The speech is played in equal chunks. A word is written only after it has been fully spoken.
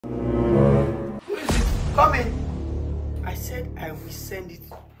said I will send it.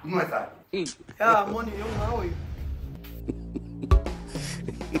 No, sir. Yeah, money, young man, how are you?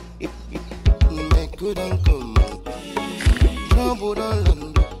 Meco don't come. Trouble don't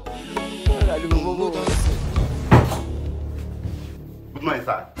land. Good morning,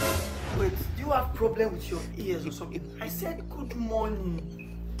 sir. Wait, do you have problem with your ears or something? I said good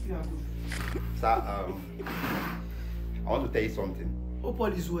morning. You are good. Sir, I want to tell you something. Hope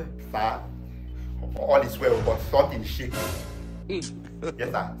all is well. Sir, all is well, but something shaky. Yes,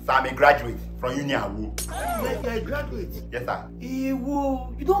 sir. Sir, I'm a graduate from Union. Like you're a graduate. Yes, sir.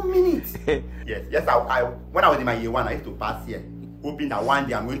 Whoa, you don't mean it. Yes, sir. When I was in my year 1, I used to pass here, hoping that one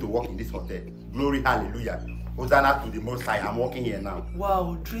day I'm going to work in this hotel. Glory, hallelujah. Hosanna to the Most High. I'm working here now.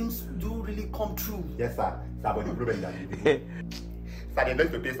 Wow, dreams do really come true. Yes, sir. Sir, but the problem is that sir, they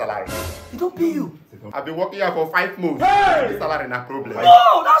don't pay salary. They don't pay you. I've been working here for 5 months. Hey! The salary is a problem.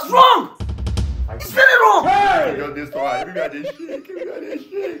 No, that's wrong. It's very wrong. Hey! This one, everybody shake.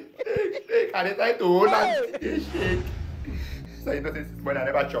 And they try to hold on, they shake. So you know this is when I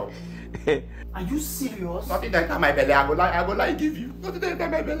never chop. Are you serious? Nothing that my belly, I go like give you. Nothing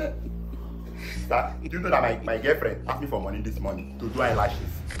that my belly. Sir, do you know that my girlfriend asked me for money this morning to do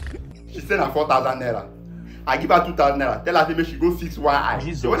eyelashes? She said 4,000 naira. I give her 2,000 naira. Tell her maybe she go fix one eye.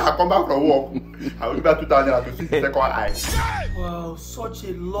 Jesus. So when I come back from work, I will give her 2,000 naira to fix the second eye. Wow, such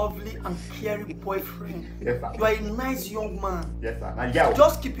a lovely and caring boyfriend. Yes, sir. You are a nice young man. Yes, sir. Now, yeah.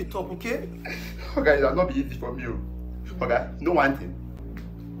 Just keep it up, okay? Okay, it will not be easy for me. Okay, no one thing.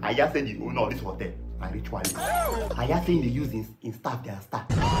 I just said the owner of this hotel and ritualist. I just saying they use in staff their staff.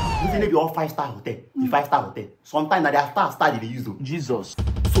 This may be all 5-star hotel, the 5-star hotel. Sometimes they are star they use. Jesus.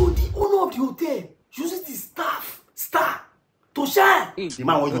 So the owner of the hotel uses the star to shine. The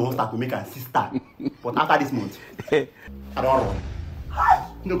man wants your own star to make a star. But after this month, I don't run. Hi.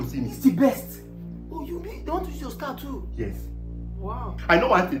 You don't go see me. It's the best. Oh, you mean they want to use your star too? Yes. Wow. I know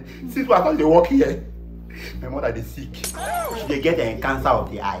one thing. Since we are starting to work here, my mother is sick. She get a cancer of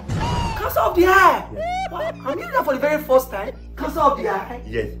the eye. Cancer of the eye? Yes. Wow. I'm hearing that for the very first time. Cancer of the eye?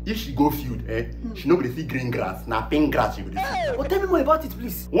 Yes. If she go field, she no go see green grass. Na pink grass she go see. But tell me more about it,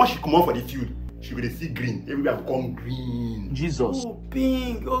 please. Once she come out for the field, she will see green. Everywhere become green. Jesus. Oh,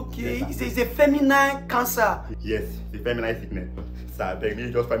 pink. Okay. Yes, It's a feminine cancer. Yes, the feminine sickness. Sir, I beg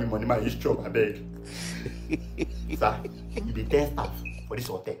me just find me money, my job, I beg. Sir, you be 10 staff for this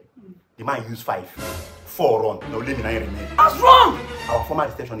hotel. The man use 5. 4 run. Now let me 9 remain. That's wrong! Our former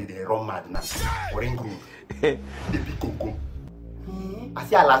receptionist they run mad now. For in group. They be coco. I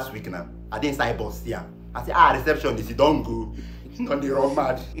see her last week now. I didn't inside bus here. I say, receptionist, you don't go. You know they run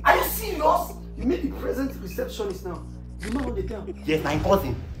mad. Are you serious? You made the present receptionist now. You know what they tell? Yes, my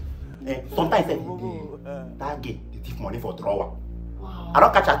cousin. Sometimes that girl, they thief money for drawer. Wow. I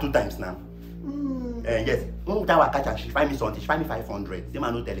don't catch her 2 times now. Yes, one time I catch her, she find me something, she find me 500. They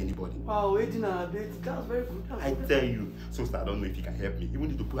might not tell anybody. Wow, Edina, that's very good. I tell you, so sir, I don't know if you can help me. You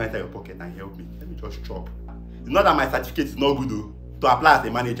need to put inside your pocket and help me. Let me just chop. It's not that my certificate is not good though, to apply as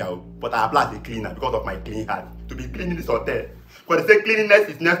a manager, but I apply as a cleaner because of my clean heart. To be cleaning this hotel. Because they say cleanliness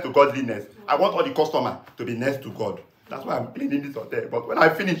is next to godliness. I want all the customers to be next to God. That's why I'm cleaning this hotel. But when I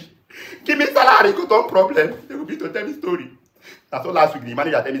finish, give me salary, go on problem. They will be to tell me story. That's all last week the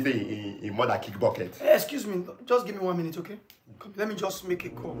manager tell me say he mother kick bucket. Hey, excuse me, just give me 1 minute, okay? Come, let me just make a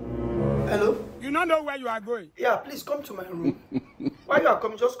call. Hello? You don't know where you are going. Yeah, please come to my room. While you are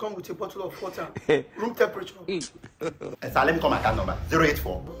coming, just come with a bottle of water. Room temperature. Sir, let me call my account number.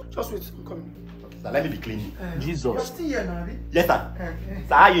 084. Just wait, I'm coming. Okay, sir, let me be cleaning. Jesus. You're still here now, right? Yes, sir.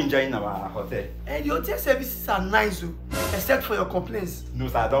 Sir, how are you enjoying our hotel? And the hotel services are nice, though, except for your complaints. No,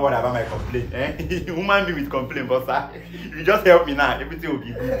 sir, don't worry about my complaint. Human being with complaint, but sir, if you just help me now, everything will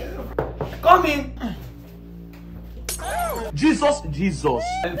be good. Come in. Jesus.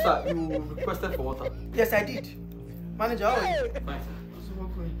 And sir, you requested for water. Yes, I did. Manager, how are you? Fine,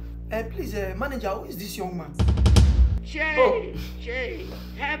 sir. Please, manager, who is this young man? Jay,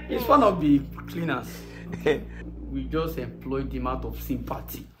 help me. He's one of the cleaners. Okay. We just employed him out of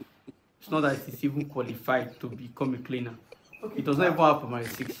sympathy. It's not that he's even qualified to become a cleaner. Okay. He does not even have primary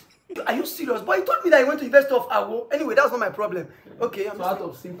 6. Are you serious? But he told me that he went to University of Awo. Anyway, that's not my problem. Okay, I'm so out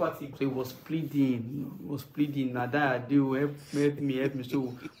of sympathy. So he was pleading. Nada, they will help me.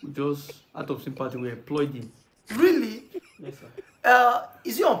 So we just out of sympathy we employed him. Really? Yes, sir.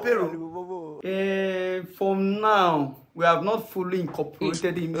 Is he on payroll? For now, we have not fully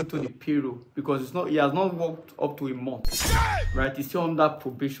incorporated him into the payroll because he has not worked up to a month. Right? He's still under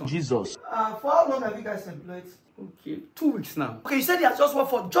probation. Jesus. For how long have you guys employed? Okay, 2 weeks now. Okay, you said he has just worked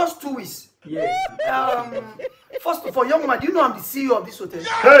for just 2 weeks. Yes. First of all, young man, do you know I'm the CEO of this hotel?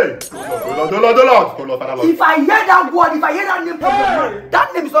 Hey! Hold on, Father Lord. If I hear that word, if I hear that name from your mouth,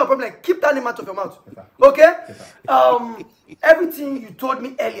 that name is not a problem. Keep that name out of your mouth. Okay? Everything you told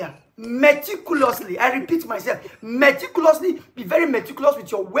me earlier, meticulously, I repeat myself, meticulously, be very meticulous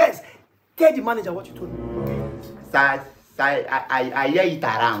with your words. Tell the manager what you told me. Sir, I hear it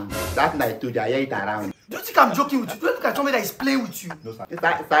around. That's what I told you, I hear it around. Do you think I'm joking with you? Do you look at somebody that is playing with you? No, sir.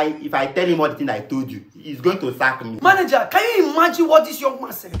 Sir, if I tell him what the thing I told you, he's going to sack me. Manager, can you imagine what this young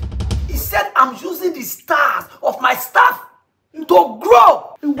man said? He said, I'm using the stars of my staff to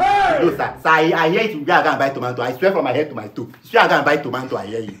grow. No, sir. Sir, I hear it. We are going to buy tomato. I swear from my head to my toe. If you are going to buy tomato, I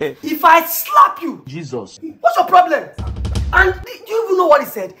hear you. If I slap you, Jesus. What's your problem? And do you even know what he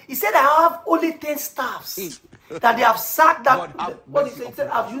said? He said, I have only 10 staffs. That they have sacked that. What did he say? He said,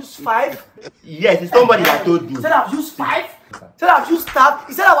 I've used 5. Yes, it's somebody that told you. He said, I've used 5. He said, I've used staff.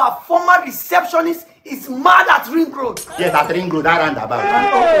 He said, our former receptionist is mad at Ring Road. Yes, at Ring Road, that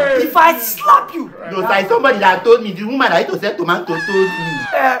roundabout. If I slap you. No, sir, it's somebody that told me. The woman that used to sell tomato told me.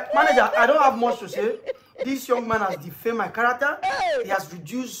 Manager, I don't have much to say. This young man has defamed my character. He has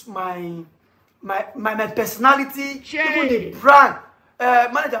reduced my personality, even the brand.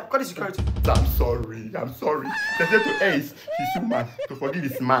 Manager, call the security. I'm sorry. They said to Ace, he's human, to forgive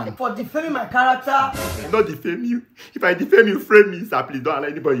this man. For defaming my character. Not defame you. If I defame you, frame me, sir. Please don't allow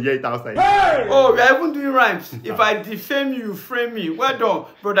anybody hear it outside. Hey! Oh, we are even doing rhymes. If I defame you, frame me. Well done,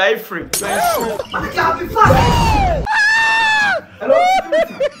 brother Ephraim. Manager, I'll be fast. Hello,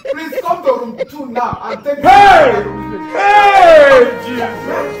 security. Please come to room 2 now and take Hey! Jesus.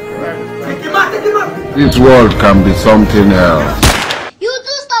 Take him out. This world can be something else.